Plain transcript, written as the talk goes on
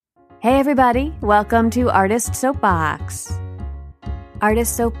Hey everybody, welcome to Artist Soapbox.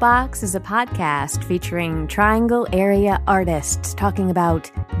 Artist Soapbox is a podcast featuring Triangle area artists talking about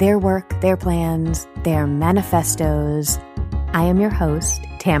their work, their plans, their manifestos. I am your host,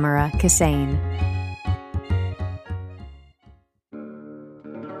 Tamara Kassane.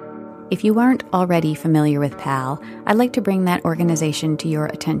 If you aren't already familiar with PAL, I'd like to bring that organization to your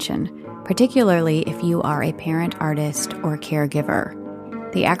attention, particularly if you are a parent artist or caregiver.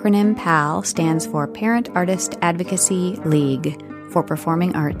 The acronym PAL stands for Parent Artist Advocacy League for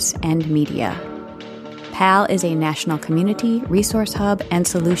Performing Arts and Media. PAL is a national community, resource hub, and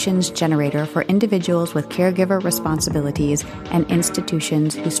solutions generator for individuals with caregiver responsibilities and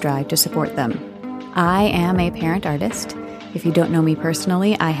institutions who strive to support them. I am a parent artist. If you don't know me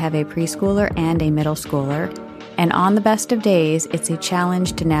personally, I have a preschooler and a middle schooler, and on the best of days, it's a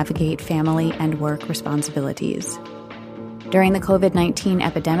challenge to navigate family and work responsibilities. During the COVID-19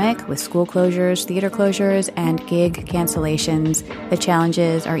 epidemic, with school closures, theater closures, and gig cancellations, the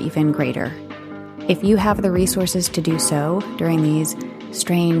challenges are even greater. If you have the resources to do so during these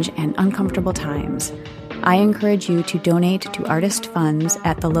strange and uncomfortable times, I encourage you to donate to artist funds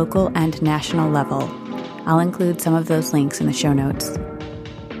at the local and national level. I'll include some of those links in the show notes.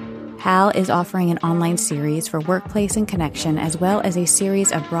 PAL is offering an online series for workplace and connection, as well as a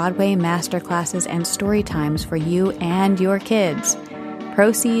series of Broadway masterclasses and story times for you and your kids.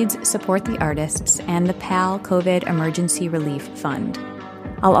 Proceeds support the artists and the PAL COVID Emergency Relief Fund.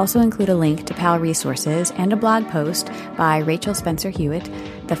 I'll also include a link to PAL resources and a blog post by Rachel Spencer Hewitt,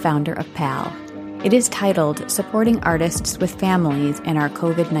 the founder of PAL. It is titled Supporting Artists with Families in Our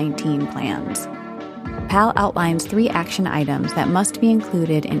COVID-19 Plans. PAL outlines 3 action items that must be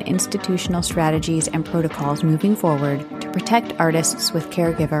included in institutional strategies and protocols moving forward to protect artists with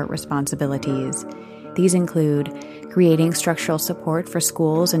caregiver responsibilities. These include creating structural support for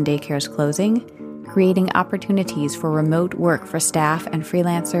schools and daycares closing, creating opportunities for remote work for staff and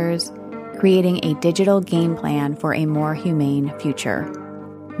freelancers, creating a digital game plan for a more humane future.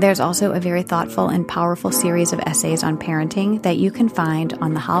 There's also a very thoughtful and powerful series of essays on parenting that you can find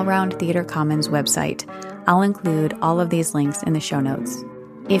on the HowlRound Theater Commons website. I'll include all of these links in the show notes.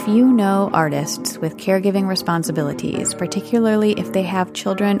 If you know artists with caregiving responsibilities, particularly if they have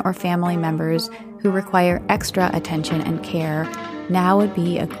children or family members who require extra attention and care, now would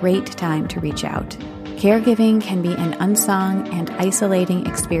be a great time to reach out. Caregiving can be an unsung and isolating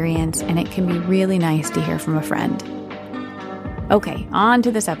experience, and it can be really nice to hear from a friend. Okay, on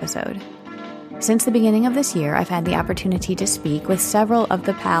to this episode. Since the beginning of this year, I've had the opportunity to speak with several of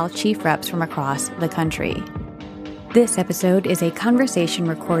the PAL chief reps from across the country. This episode is a conversation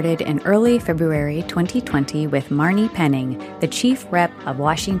recorded in early February 2020 with Marnie Penning, the chief rep of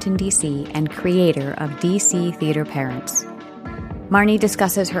Washington, D.C. and creator of DC Theater Parents. Marnie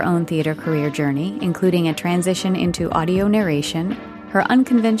discusses her own theater career journey, including a transition into audio narration, her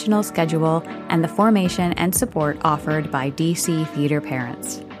unconventional schedule, and the formation and support offered by DC Theater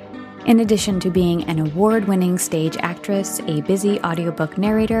Parents. In addition to being an award-winning stage actress, a busy audiobook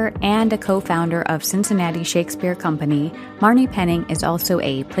narrator, and a co-founder of Cincinnati Shakespeare Company, Marnie Penning is also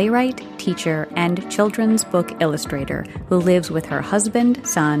a playwright, teacher, and children's book illustrator who lives with her husband,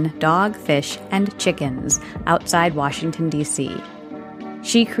 son, dog, fish, and chickens outside Washington, D.C.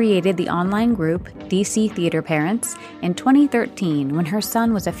 She created the online group DC Theater Parents in 2013 when her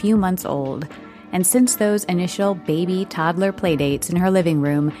son was a few months old, and since those initial baby toddler playdates in her living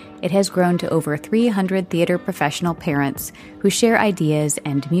room, it has grown to over 300 theater professional parents who share ideas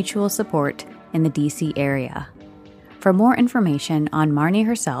and mutual support in the DC area. For more information on Marnie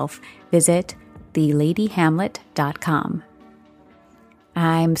herself, visit theladyhamlet.com.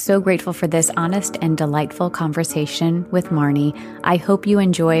 I'm so grateful for this honest and delightful conversation with Marnie. I hope you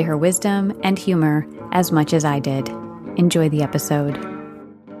enjoy her wisdom and humor as much as I did. Enjoy the episode.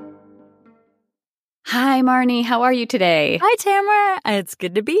 Hi, Marnie. How are you today? Hi, Tamara. It's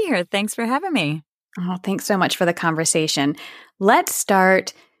good to be here. Thanks for having me. Oh, thanks so much for the conversation. Let's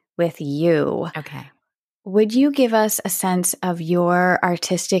start with you. Okay. Would you give us a sense of your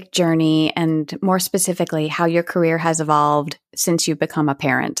artistic journey and more specifically how your career has evolved since you've become a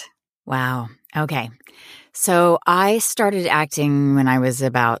parent? Wow. Okay. So I started acting when I was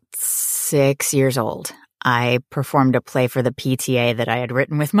about 6 years old. I performed a play for the PTA that I had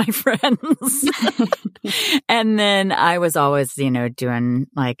written with my friends. And then I was always, doing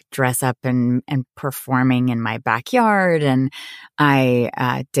like dress up and performing in my backyard. And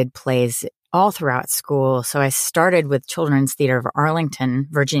I did plays all throughout school. So I started with Children's Theater of Arlington,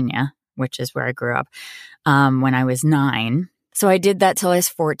 Virginia, which is where I grew up, when I was 9. So I did that till I was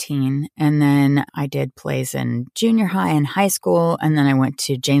 14. And then I did plays in junior high and high school. And then I went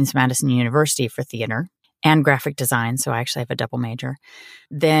to James Madison University for theater and graphic design. So I actually have a double major.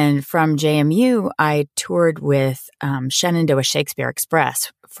 Then from JMU, I toured with Shenandoah Shakespeare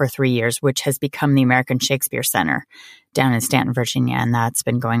Express for 3 years, which has become the American Shakespeare Center down in Stanton, Virginia. And that's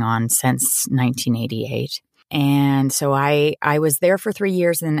been going on since 1988. And so I was there for 3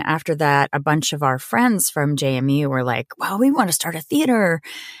 years. And after that, a bunch of our friends from JMU were like, well, we want to start a theater.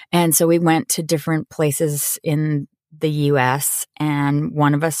 And so we went to different places in the US, and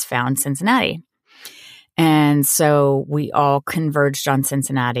one of us found Cincinnati. And so we all converged on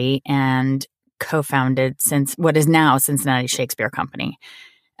Cincinnati and co-founded what is now Cincinnati Shakespeare Company.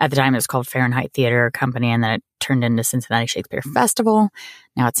 At the time, it was called Fahrenheit Theater Company, and then it turned into Cincinnati Shakespeare Festival.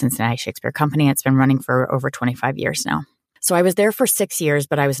 Now it's Cincinnati Shakespeare Company. It's been running for over 25 years now. So I was there for 6 years,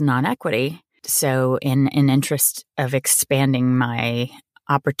 but I was non-equity. So in interest of expanding my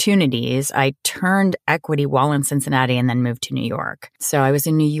opportunities, I turned equity while in Cincinnati and then moved to New York. So I was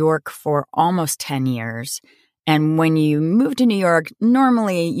in New York for almost 10 years. And when you move to New York,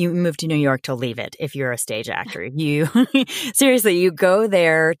 normally you move to New York to leave it if you're a stage actor. You seriously, you go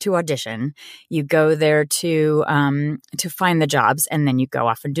there to audition, you go there to find the jobs, and then you go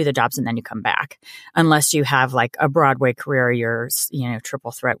off and do the jobs, and then you come back. Unless you have like a Broadway career, you're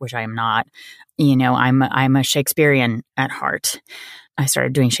triple threat, which I am not. I'm a Shakespearean at heart. I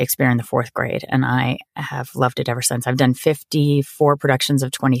started doing Shakespeare in the 4th grade, and I have loved it ever since. I've done 54 productions of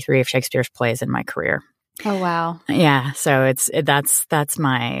 23 of Shakespeare's plays in my career. Oh, wow. Yeah. So that's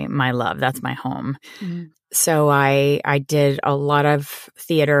my love. That's my home. Mm-hmm. So I did a lot of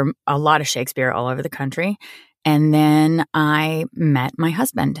theater, a lot of Shakespeare all over the country. And then I met my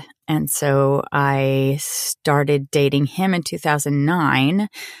husband. And so I started dating him in 2009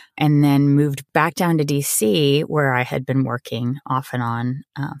 and then moved back down to DC, where I had been working off and on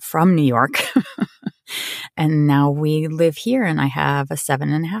from New York. And now we live here, and I have a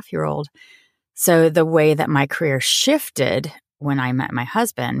 7.5-year-old. So the way that my career shifted when I met my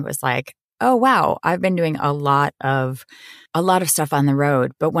husband was like, oh, wow, I've been doing a lot of stuff on the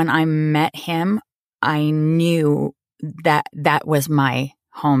road. But when I met him, I knew that was my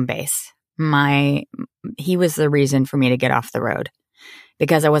home base. He was the reason for me to get off the road,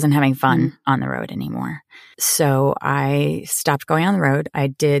 because I wasn't having fun on the road anymore. So I stopped going on the road. I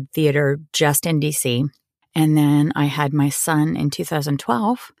did theater just in DC. And then I had my son in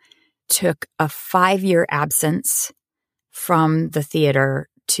 2012. Took a 5-year absence from the theater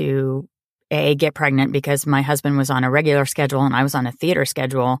to get pregnant, because my husband was on a regular schedule and I was on a theater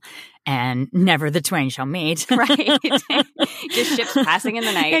schedule, and never the twain shall meet. Right. Just ships passing in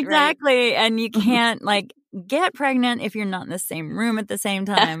the night. Exactly. Right? And you can't get pregnant if you're not in the same room at the same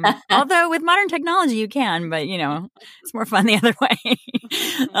time. Although with modern technology you can, but it's more fun the other way.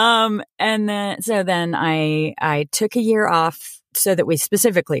 And then I took a year off so that we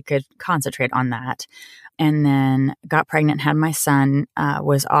specifically could concentrate on that. And then got pregnant, had my son,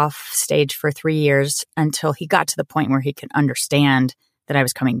 was off stage for 3 years until he got to the point where he could understand that I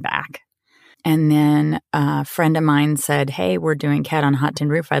was coming back. And then a friend of mine said, hey, we're doing Cat on a Hot Tin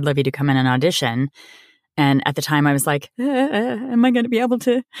Roof. I'd love you to come in and audition. And at the time I was like, am I going to be able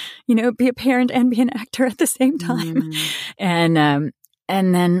to, be a parent and be an actor at the same time? And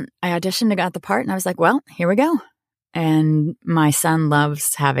then I auditioned and got the part, and I was like, well, here we go. And my son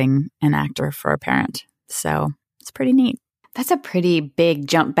loves having an actor for a parent. So it's pretty neat. That's a pretty big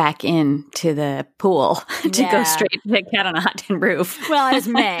jump back into the pool to go straight to Cat on a Hot Tin Roof. Well, it was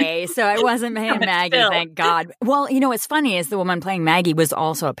May, so I wasn't playing Maggie, thank God. Well, what's funny is the woman playing Maggie was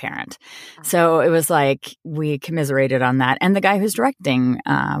also a parent. So it was like we commiserated on that. And the guy who's directing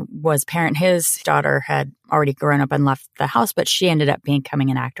was a parent. His daughter had already grown up and left the house, but she ended up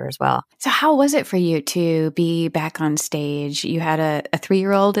becoming an actor as well. So how was it for you to be back on stage? You had a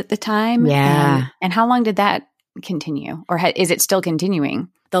 3-year-old at the time? Yeah. And how long did that continue, or is it still continuing?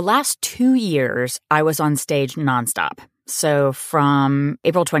 The last 2 years, I was on stage nonstop. So from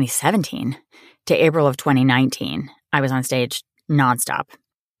April 2017 to April of 2019, I was on stage nonstop.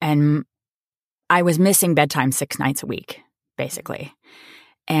 And I was missing bedtime 6 nights a week, basically.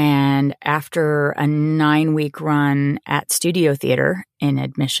 And after a 9-week run at Studio Theater in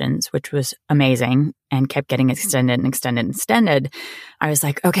Admissions, which was amazing and kept getting extended and extended and extended, I was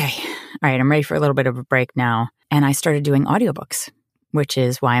like, okay, all right, I'm ready for a little bit of a break now. And I started doing audiobooks, which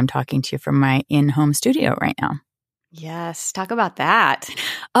is why I'm talking to you from my in-home studio right now. Yes, talk about that.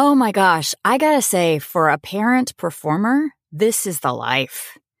 Oh my gosh. I gotta say, for a parent performer, this is the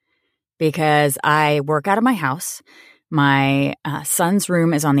life. Because I work out of my house. My son's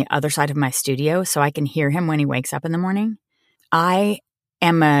room is on the other side of my studio, so I can hear him when he wakes up in the morning. I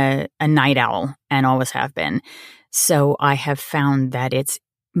am a night owl and always have been. So I have found that it's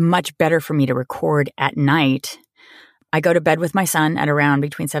much better for me to record at night. I go to bed with my son at around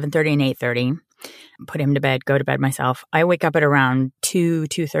between 7:30 and 8:30. Put him to bed, go to bed myself. I wake up at around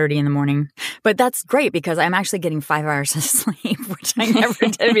 2:30 in the morning. But that's great because I'm actually getting 5 hours of sleep, which I never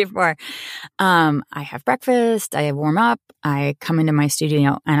did before. I have breakfast, I warm up, I come into my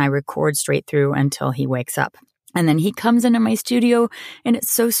studio, and I record straight through until he wakes up. And then he comes into my studio, and it's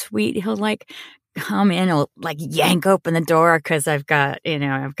so sweet. He'll come in, he'll yank open the door because I've got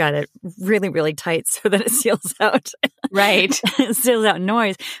it really, really tight so that it seals out. Right. It seals out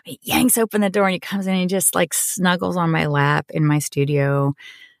noise. He yanks open the door and he comes in and he just snuggles on my lap in my studio.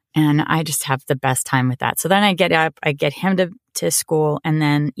 And I just have the best time with that. So then I get up, I get him to school, and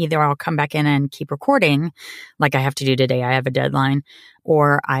then either I'll come back in and keep recording like I have to do today. I have a deadline,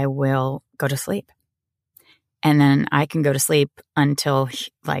 or I will go to sleep. And then I can go to sleep until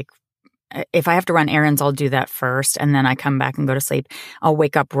if I have to run errands, I'll do that first, and then I come back and go to sleep. I'll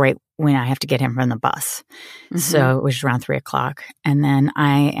wake up right when I have to get him from the bus. Mm-hmm. So it was around 3:00. And then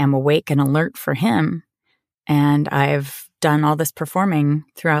I am awake and alert for him. And I've done all this performing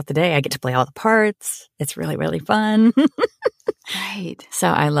throughout the day. I get to play all the parts. It's really, really fun. Right. So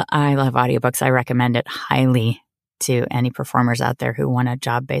I love audiobooks. I recommend it highly to any performers out there who want a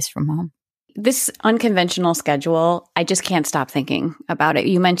job based from home. This unconventional schedule, I just can't stop thinking about it.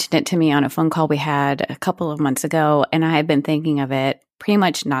 You mentioned it to me on a phone call we had a couple of months ago, and I have been thinking of it pretty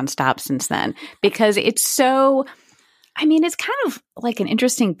much nonstop since then because it's so, it's kind of like an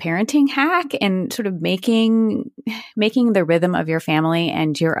interesting parenting hack and sort of making the rhythm of your family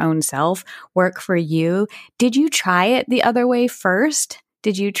and your own self work for you. Did you try it the other way first?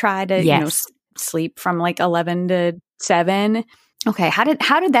 Did you try to, Yes. Sleep from 11 to 7? Okay. How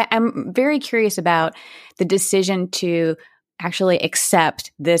did that, I'm very curious about the decision to actually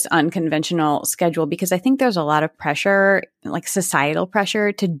accept this unconventional schedule, because I think there's a lot of pressure, societal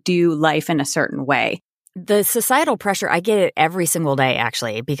pressure to do life in a certain way. The societal pressure, I get it every single day,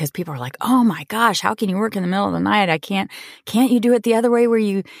 actually, because people are like, oh my gosh, how can you work in the middle of the night? can't you do it the other way where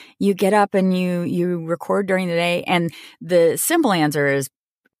you get up and you record during the day? And the simple answer is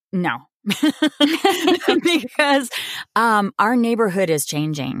no. Because our neighborhood is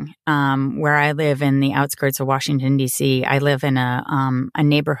changing. Where I live in the outskirts of Washington, D.C., I live in a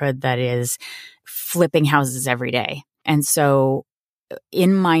neighborhood that is flipping houses every day. And so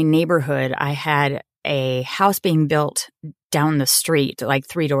in my neighborhood, I had a house being built down the street,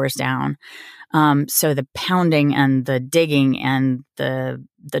 3 doors down. So the pounding and the digging and the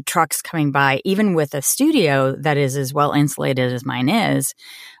trucks coming by, even with a studio that is as well insulated as mine is,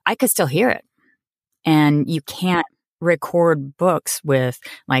 I could still hear it. And you can't record books with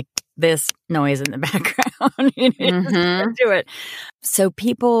this noise in the background. You just can't do it. So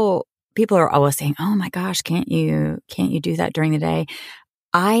people are always saying, "Oh my gosh, can't you do that during the day?"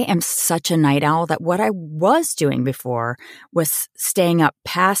 I am such a night owl that what I was doing before was staying up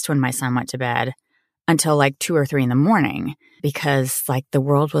past when my son went to bed until 2 or 3 in the morning, because the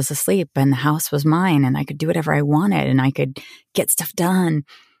world was asleep and the house was mine and I could do whatever I wanted and I could get stuff done.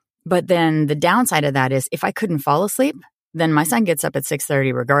 But then the downside of that is if I couldn't fall asleep, then my son gets up at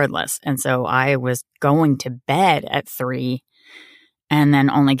 6:30 regardless. And so I was going to bed at 3 and then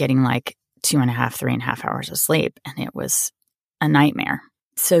only getting 2.5, 3.5 hours of sleep. And it was a nightmare.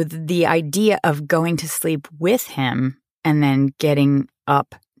 So the idea of going to sleep with him and then getting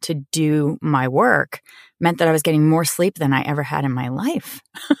up to do my work meant that I was getting more sleep than I ever had in my life.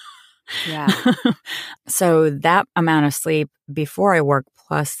 Yeah. So that amount of sleep before I work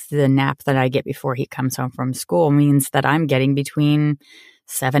plus the nap that I get before he comes home from school means that I'm getting between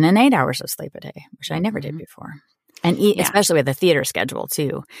 7 and 8 hours of sleep a day, which I never did before. And especially with the theater schedule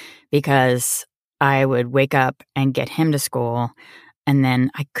too, because I would wake up and get him to school. And then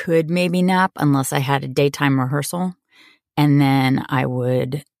I could maybe nap unless I had a daytime rehearsal. And then I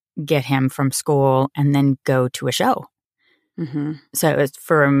would get him from school and then go to a show. Mm-hmm. So it was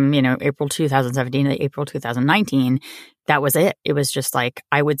from, April 2017 to April 2019. That was it. It was just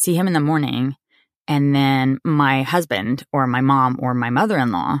I would see him in the morning, and then my husband or my mom or my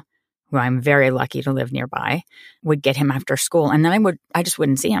mother-in-law, who I'm very lucky to live nearby, would get him after school. And then I just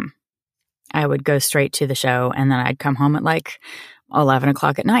wouldn't see him. I would go straight to the show, and then I'd come home at 11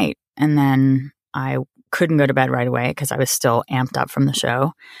 o'clock at night. And then I couldn't go to bed right away because I was still amped up from the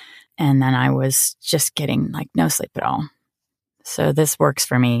show. And then I was just getting no sleep at all. So this works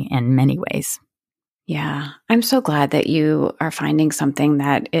for me in many ways. Yeah. I'm so glad that you are finding something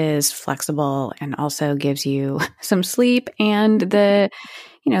that is flexible and also gives you some sleep and the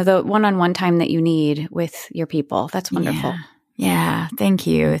one-on-one time that you need with your people. That's wonderful. Yeah, thank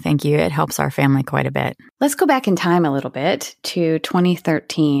you. Thank you. It helps our family quite a bit. Let's go back in time a little bit to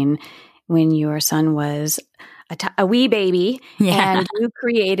 2013 when your son was a wee baby, and you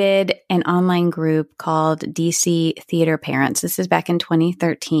created an online group called DC Theater Parents. This is back in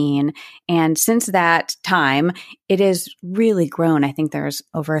 2013. And since that time, it has really grown. I think there's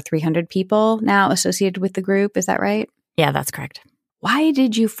over 300 people now associated with the group. Is that right? Yeah, that's correct. Why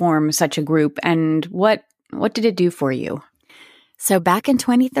did you form such a group, and what did it do for you? So back in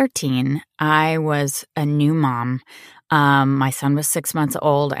 2013, I was a new mom. My son was 6 months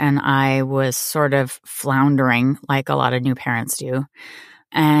old, and I was sort of floundering like a lot of new parents do.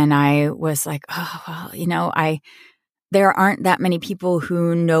 And I was like, oh, well, there aren't that many people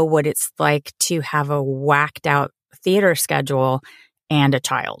who know what it's like to have a whacked out theater schedule and a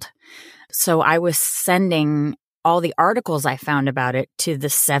child. So I was sending all the articles I found about it to the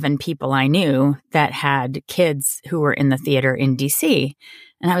 7 people I knew that had kids who were in the theater in DC.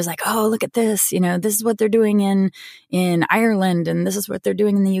 And I was like, oh, look at this. This is what they're doing in Ireland, and this is what they're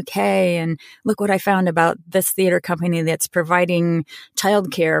doing in the UK. And look what I found about this theater company that's providing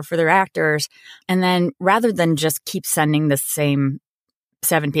childcare for their actors. And then rather than just keep sending the same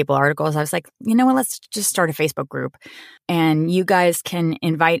 7 people articles, I was like, you know what, let's just start a Facebook group. And you guys can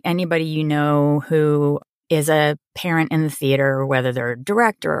invite anybody you know who is a parent in the theater, whether they're a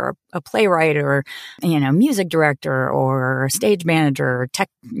director or a playwright or, music director or a stage manager or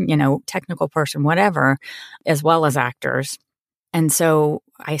technical person, whatever, as well as actors. And so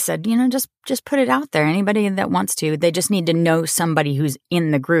I said, just put it out there. Anybody that wants to, they just need to know somebody who's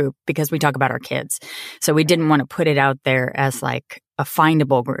in the group, because we talk about our kids. So we didn't want to put it out there as like a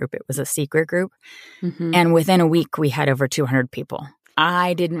findable group. It was a secret group. Mm-hmm. And within a week, we had over 200 people.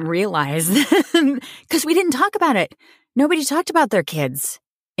 I didn't realize because we didn't talk about it. Nobody talked about their kids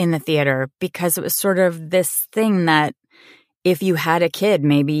in the theater because it was sort of this thing that if you had a kid,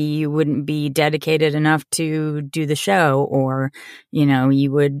 maybe you wouldn't be dedicated enough to do the show, or, you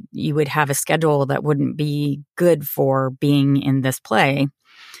would have a schedule that wouldn't be good for being in this play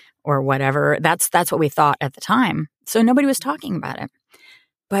or whatever. That's what we thought at the time. So nobody was talking about it.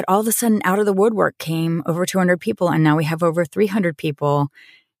 But all of a sudden, out of the woodwork came over 200 people, and now we have over 300 people.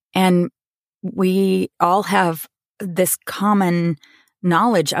 And we all have this common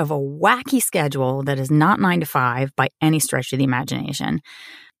knowledge of a wacky schedule that is not 9 to 5 by any stretch of the imagination,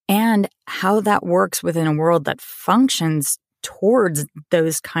 and how that works within a world that functions towards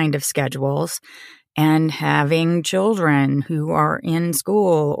those kind of schedules. And having children who are in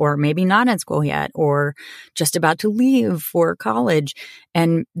school or maybe not in school yet or just about to leave for college.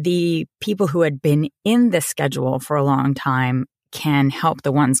 And the people who had been in this schedule for a long time can help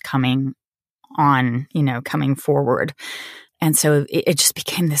the ones coming on, coming forward. And so it just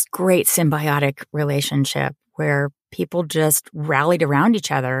became this great symbiotic relationship where people just rallied around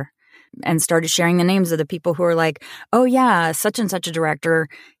each other and started sharing the names of the people who are like, oh yeah, such and such a director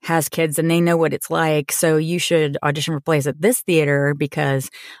has kids and they know what it's like. So you should audition for plays at this theater because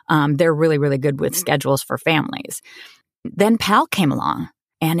they're really, really good with schedules for families. Then PAL came along,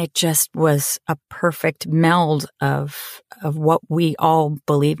 and it just was a perfect meld of what we all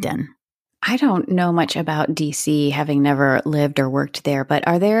believed in. I don't know much about DC, having never lived or worked there, but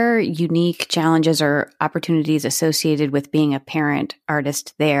are there unique challenges or opportunities associated with being a parent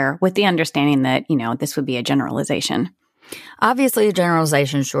artist there, with the understanding that, this would be a generalization? Obviously, a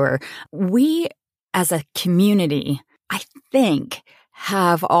generalization, sure. We, as a community, I think,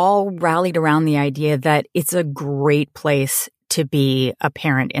 have all rallied around the idea that it's a great place to be a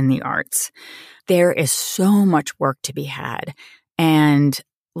parent in the arts. There is so much work to be had, and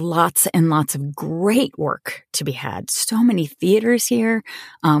lots and lots of great work to be had. So many theaters here.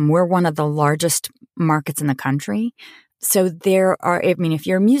 We're one of the largest markets in the country. So there are, if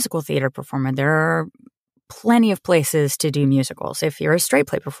you're a musical theater performer, there are plenty of places to do musicals. If you're a straight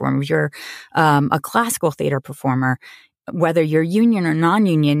play performer, if you're a classical theater performer, whether you're union or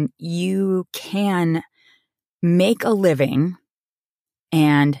non-union, you can make a living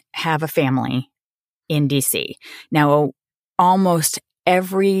and have a family in DC. Now, almost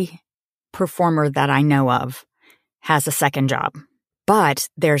every performer that I know of has a second job, but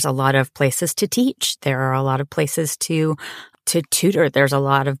there's a lot of places to teach. There are a lot of places to tutor. There's a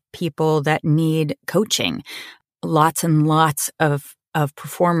lot of people that need coaching. Lots and lots of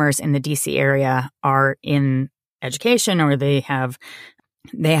performers in the DC area are in education, or they have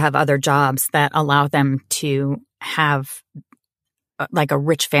other jobs that allow them to have like a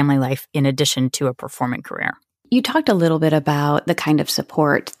rich family life in addition to a performing career. You talked a little bit about the kind of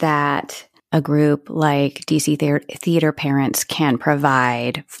support that a group like DC Theater Parents can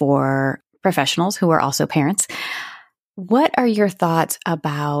provide for professionals who are also parents. What are your thoughts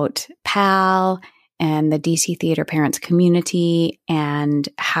about PAL and the DC Theater Parents community and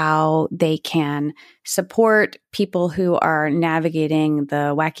how they can support people who are navigating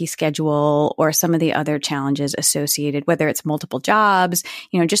the wacky schedule or some of the other challenges associated, whether it's multiple jobs,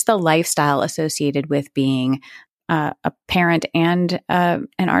 just the lifestyle associated with being a parent and an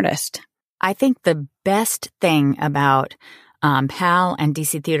artist? I think the best thing about PAL and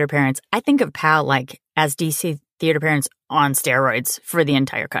DC Theater Parents, I think of PAL like as DC Theater Parents on steroids for the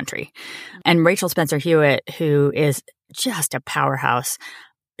entire country. And Rachel Spencer Hewitt, who is just a powerhouse,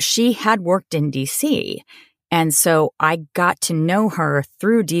 she had worked in DC. And so I got to know her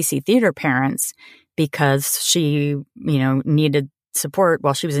through DC Theater Parents because she, needed support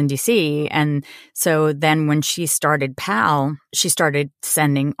while she was in DC. And so then when she started PAL, she started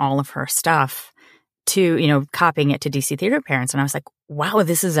sending all of her stuff to, copying it to DC Theater Parents. And I was like, wow,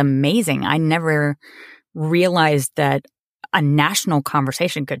 this is amazing. I never realized that a national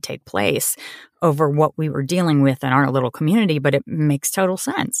conversation could take place over what we were dealing with in our little community, but it makes total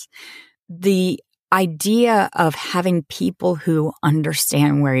sense. The idea of having people who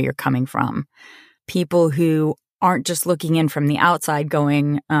understand where you're coming from, people who aren't just looking in from the outside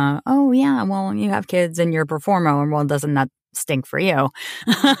going, oh yeah, well, you have kids and you're a performer, well, doesn't that stink for you?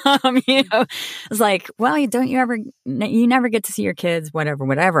 It's like, well, you never get to see your kids,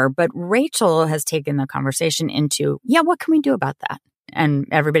 whatever. But Rachel has taken the conversation into, yeah, what can we do about that? And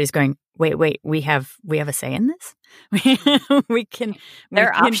everybody's going, wait, we have a say in this? There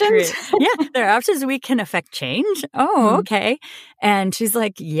are options? There are options. We can affect change. Oh, okay. And she's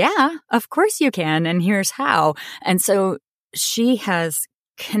like, yeah, of course you can. And here's how. And so she has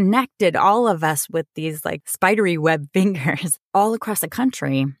connected all of us with these like spidery web fingers all across the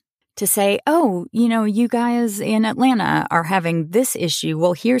country to say, oh, you guys in Atlanta are having this issue.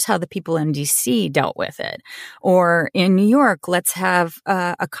 Well, here's how the people in DC dealt with it. Or in New York, let's have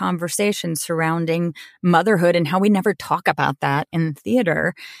a conversation surrounding motherhood and how we never talk about that in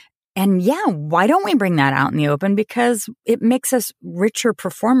theater. And yeah, why don't we bring that out in the open? Because it makes us richer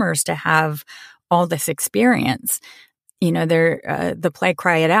performers to have all this experience. The play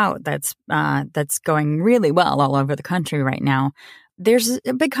Cry It Out that's going really well all over the country right now. There's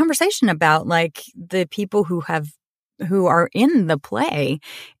a big conversation about like the people who are in the play.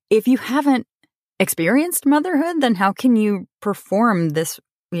 If you haven't experienced motherhood, then how can you perform this,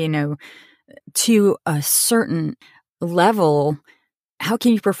 to a certain level? How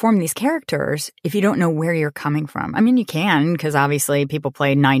can you perform these characters if you don't know where you're coming from? I mean, you can, because obviously people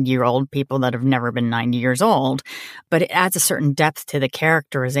play 90-year-old people that have never been 90 years old, but it adds a certain depth to the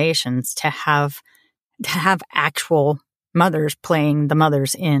characterizations to have actual mothers playing the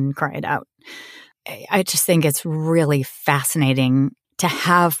mothers in Cry It Out. I just think it's really fascinating to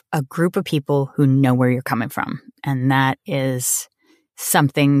have a group of people who know where you're coming from. And that is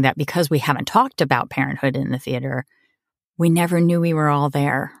something that, because we haven't talked about parenthood in the theater, we never knew we were all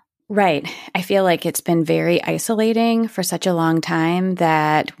there. Right. I feel like it's been very isolating for such a long time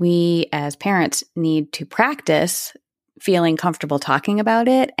that we as parents need to practice feeling comfortable talking about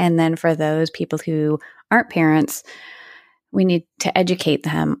it. And then for those people who aren't parents, we need to educate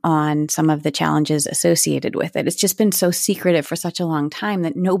them on some of the challenges associated with it. It's just been so secretive for such a long time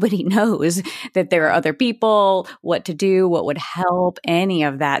that nobody knows that there are other people, what to do, what would help, any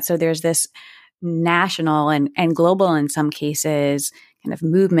of that. So there's this national and global, in some cases, kind of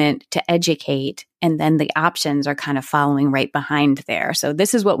movement to educate, and then the options are kind of following right behind there. So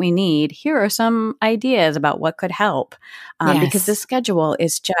this is what we need. Here are some ideas about what could help, because the schedule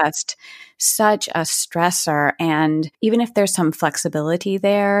is just such a stressor. And even if there's some flexibility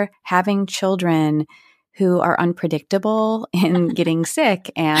there, having children who are unpredictable in getting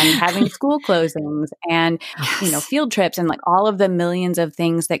sick and having school closings and, field trips and like all of the millions of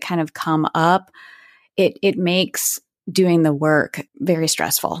things that kind of come up, it makes doing the work very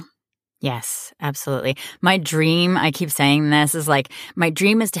stressful. Yes, absolutely. My dream, I keep saying this, is like, my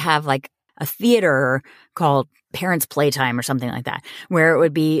dream is to have like a theater called Parents Playtime or something like that, where it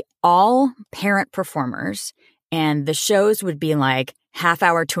would be all parent performers and the shows would be like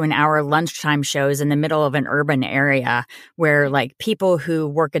half-hour to an hour lunchtime shows in the middle of an urban area where like people who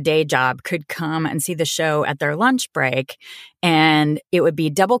work a day job could come and see the show at their lunch break. And it would be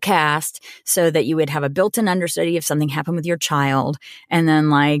double cast so that you would have a built-in understudy if something happened with your child. And then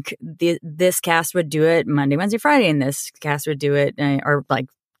like this cast would do it Monday, Wednesday, Friday, and this cast would do it or like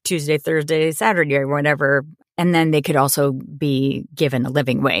Tuesday, Thursday, Saturday, or whatever. And then they could also be given a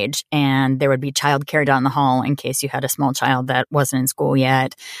living wage, and there would be childcare down the hall in case you had a small child that wasn't in school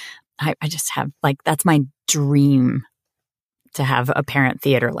yet. I just have like, that's my dream, to have a parent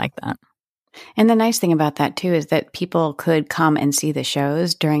theater like that. And the nice thing about that too is that people could come and see the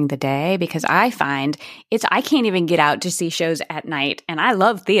shows during the day, because I find I can't even get out to see shows at night, and I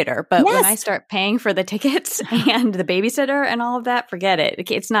love theater, but when I start paying for the tickets and the babysitter and all of that, forget it.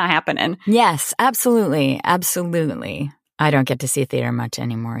 It's not happening. Yes, absolutely. Absolutely. I don't get to see theater much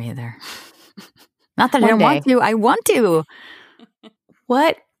anymore either. Not that I don't want to. I want to.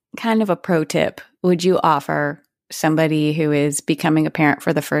 What kind of a pro tip would you offer somebody who is becoming a parent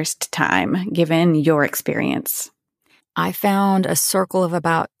for the first time, given your experience? I found a circle of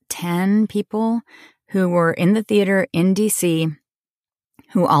about 10 people who were in the theater in DC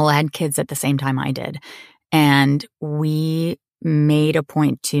who all had kids at the same time I did. And we made a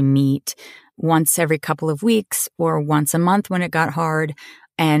point to meet once every couple of weeks or once a month when it got hard.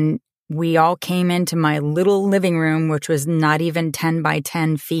 And we all came into my little living room, which was not even 10 by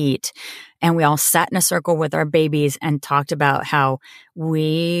 10 feet. And we all sat in a circle with our babies and talked about how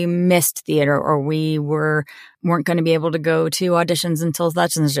we missed theater, or we weren't going to be able to go to auditions until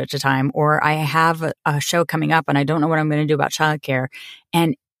such and such a time, or I have a show coming up and I don't know what I'm going to do about childcare.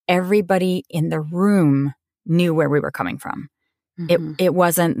 And everybody in the room knew where we were coming from. Mm-hmm. It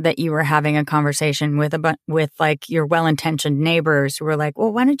wasn't that you were having a conversation with like your well-intentioned neighbors who were like,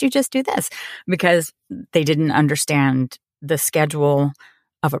 well, why don't you just do this? Because they didn't understand the schedule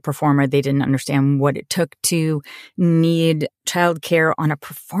of a performer. They didn't understand what it took to need childcare on a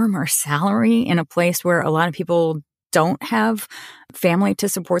performer salary in a place where a lot of people don't have family to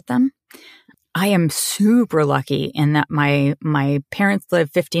support them. I am super lucky in that my parents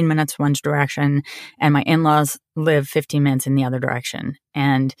live 15 minutes one direction and my in-laws live 15 minutes in the other direction.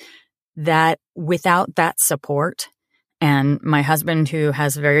 And that without that support, and my husband, who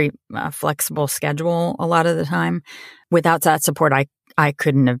has a very flexible schedule a lot of the time, without that support, I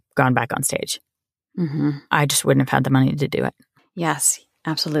couldn't have gone back on stage. Mm-hmm. I just wouldn't have had the money to do it. Yes,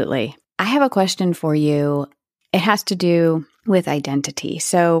 absolutely. I have a question for you. It has to do with identity.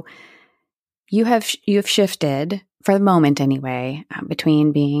 So you have shifted, for the moment anyway,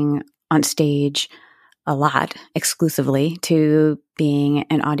 between being on stage a lot exclusively to being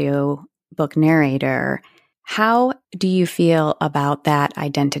an audiobook narrator. How do you feel about that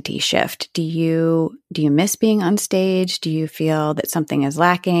identity shift? Do you miss being on stage? Do you feel that something is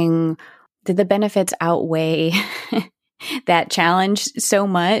lacking? Did the benefits outweigh that challenge so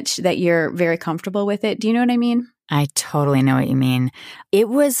much that you're very comfortable with it? Do you know what I mean? I totally know what you mean.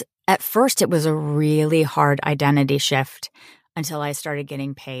 At first, it was a really hard identity shift until I started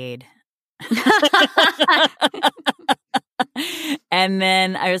getting paid. And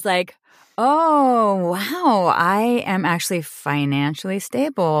then I was like, oh, wow, I am actually financially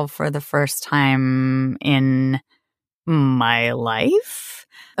stable for the first time in my life.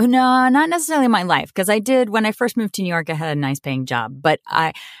 Oh, no, not necessarily my life, because I did, when I first moved to New York, I had a nice paying job, but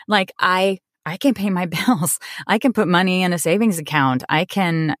I can pay my bills. I can put money in a savings account. I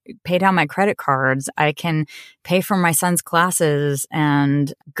can pay down my credit cards. I can pay for my son's classes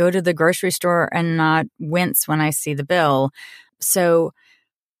and go to the grocery store and not wince when I see the bill. So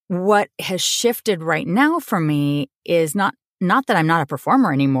what has shifted right now for me is not that I'm not a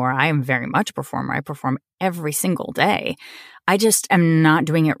performer anymore. I am very much a performer. I perform every single day. I just am not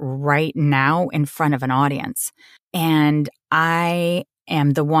doing it right now in front of an audience. And I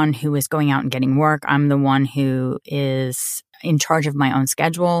am the one who is going out and getting work. I'm the one who is in charge of my own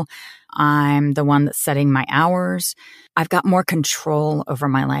schedule. I'm the one that's setting my hours. I've got more control over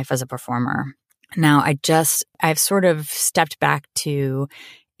my life as a performer. Now, I've sort of stepped back to,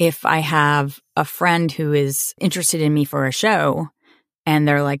 if I have a friend who is interested in me for a show and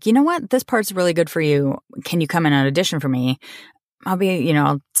they're like, you know what, this part's really good for you. Can you come in and audition for me?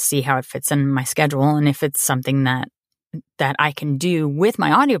 I'll see how it fits in my schedule. And if it's something that I can do with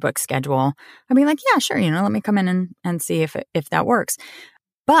my audiobook schedule, I'd be like, yeah, sure. Let me come in and see if that works.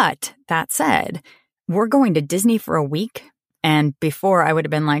 But that said, we're going to Disney for a week. And before I would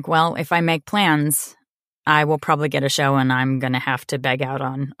have been like, well, if I make plans, I will probably get a show and I'm going to have to beg out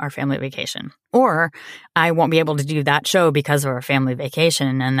on our family vacation. Or I won't be able to do that show because of our family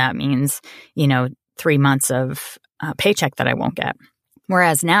vacation. And that means, 3 months of paycheck that I won't get.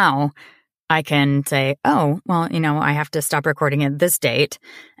 Whereas now I can say, oh, well, I have to stop recording at this date.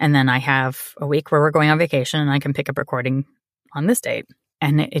 And then I have a week where we're going on vacation and I can pick up recording on this date.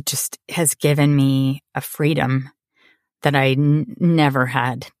 And it just has given me a freedom that I never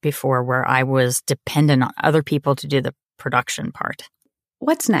had before, where I was dependent on other people to do the production part.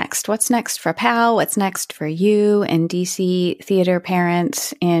 What's next? What's next for PAL? What's next for you and DC theater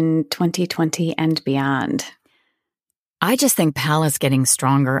parents in 2020 and beyond? I just think PAL is getting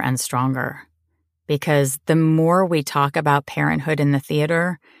stronger and stronger, because the more we talk about parenthood in the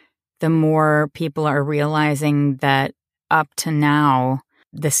theater, the more people are realizing that up to now,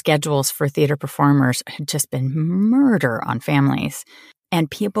 the schedules for theater performers had just been murder on families. And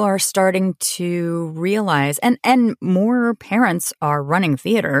people are starting to realize, and more parents are running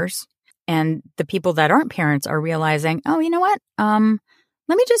theaters, and the people that aren't parents are realizing, oh, you know what?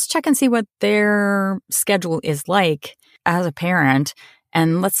 Let me just check and see what their schedule is like as a parent,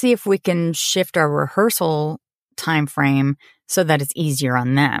 and let's see if we can shift our rehearsal time frame so that it's easier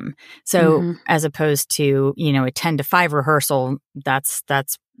on them. So as opposed to, a 10 to 5 rehearsal, that's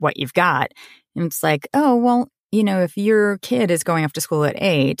what you've got. And it's like, oh, well, if your kid is going off to school at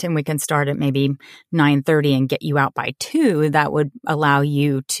 8 and we can start at maybe 9:30 and get you out by 2, that would allow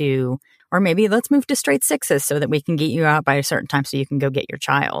you to, or maybe let's move to straight 6s so that we can get you out by a certain time so you can go get your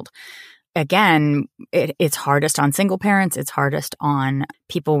child. Again, it's hardest on single parents. It's hardest on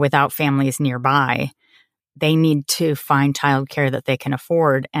people without families nearby. They need to find childcare that they can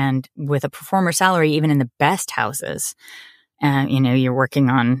afford. And with a performer salary, even in the best houses, you're working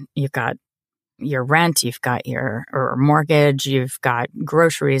on, you've got your rent, you've got your mortgage, you've got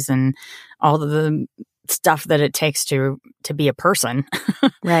groceries and all of the stuff that it takes to be a person.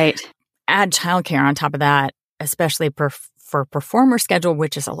 Right. Add childcare on top of that, especially for performer schedule,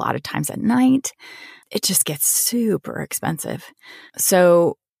 which is a lot of times at night, it just gets super expensive.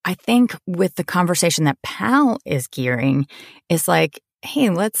 So I think with the conversation that PAL is gearing is like,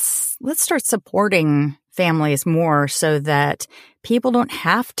 hey, let's start supporting families more so that people don't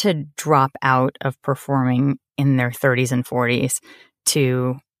have to drop out of performing in their 30s and 40s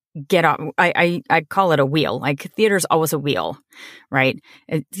to get off. I call it a wheel. Like theater's always a wheel, right?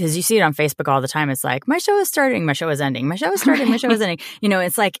 Because you see it on Facebook all the time. It's like, my show is starting, my show is ending, my show is starting, my show is ending.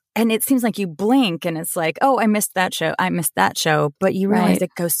 It's like, and it seems like you blink and it's like, oh, I missed that show. But you realize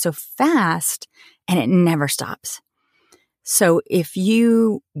it goes so fast and it never stops. So if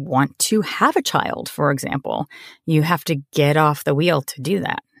you want to have a child, for example, you have to get off the wheel to do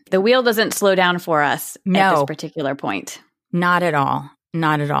that. The wheel doesn't slow down for us at this particular point. Not at all.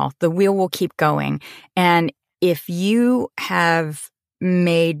 Not at all. The wheel will keep going. And if you have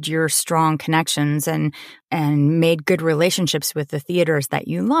made your strong connections and made good relationships with the theaters that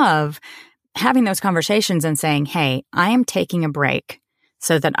you love, having those conversations and saying, hey, I am taking a break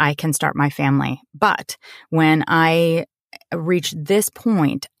so that I can start my family. But when I reach this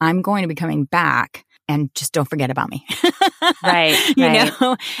point, I'm going to be coming back, and just don't forget about me. Right.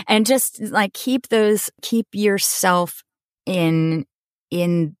 And just like keep yourself in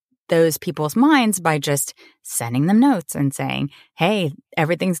those people's minds by just sending them notes and saying, hey,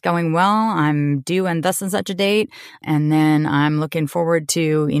 everything's going well. I'm due on thus and such a date. And then I'm looking forward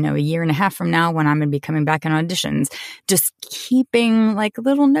to, a year and a half from now when I'm going to be coming back in auditions. Just keeping like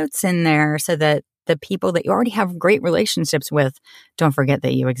little notes in there so that the people that you already have great relationships with don't forget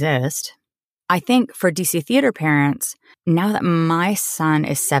that you exist. I think for DC theater parents, now that my son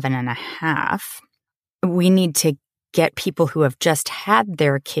is 7.5, we need to get people who have just had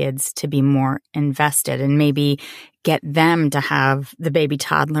their kids to be more invested and maybe get them to have the baby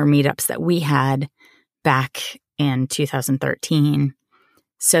toddler meetups that we had back in 2013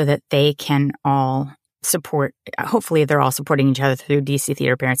 so that they can all support. Hopefully they're all supporting each other through DC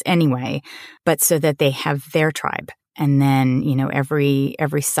Theater Parents anyway, but so that they have their tribe. And then, every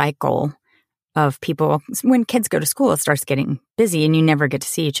cycle of people, when kids go to school, it starts getting busy and you never get to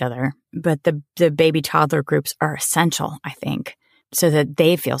see each other. But the baby toddler groups are essential, I think, so that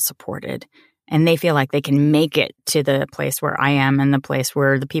they feel supported and they feel like they can make it to the place where I am and the place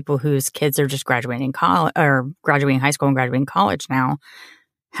where the people whose kids are just graduating college or graduating high school and graduating college now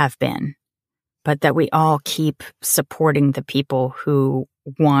have been. But that we all keep supporting the people who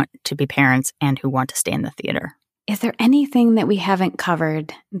want to be parents and who want to stay in the theater. Is there anything that we haven't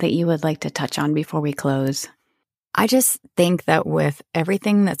covered that you would like to touch on before we close? I just think that with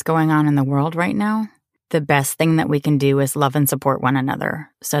everything that's going on in the world right now, the best thing that we can do is love and support one another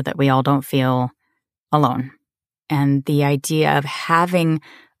so that we all don't feel alone. And the idea of having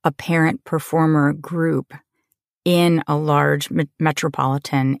a parent performer group in a large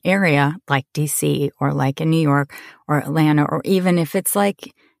metropolitan area like DC or like in New York or Atlanta, or even if it's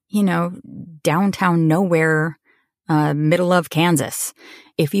like, downtown nowhere, middle of Kansas.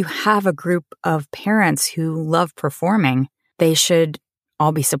 If you have a group of parents who love performing, they should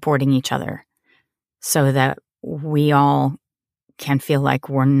all be supporting each other so that we all can feel like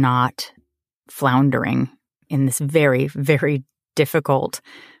we're not floundering in this very, very difficult,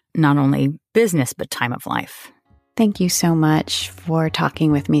 not only business, but time of life. Thank you so much for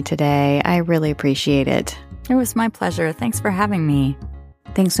talking with me today. I really appreciate it. It was my pleasure. Thanks for having me.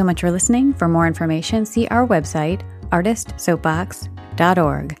 Thanks so much for listening. For more information, see our website,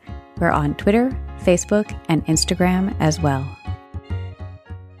 artistsoapbox.org. We're on Twitter, Facebook, and Instagram as well.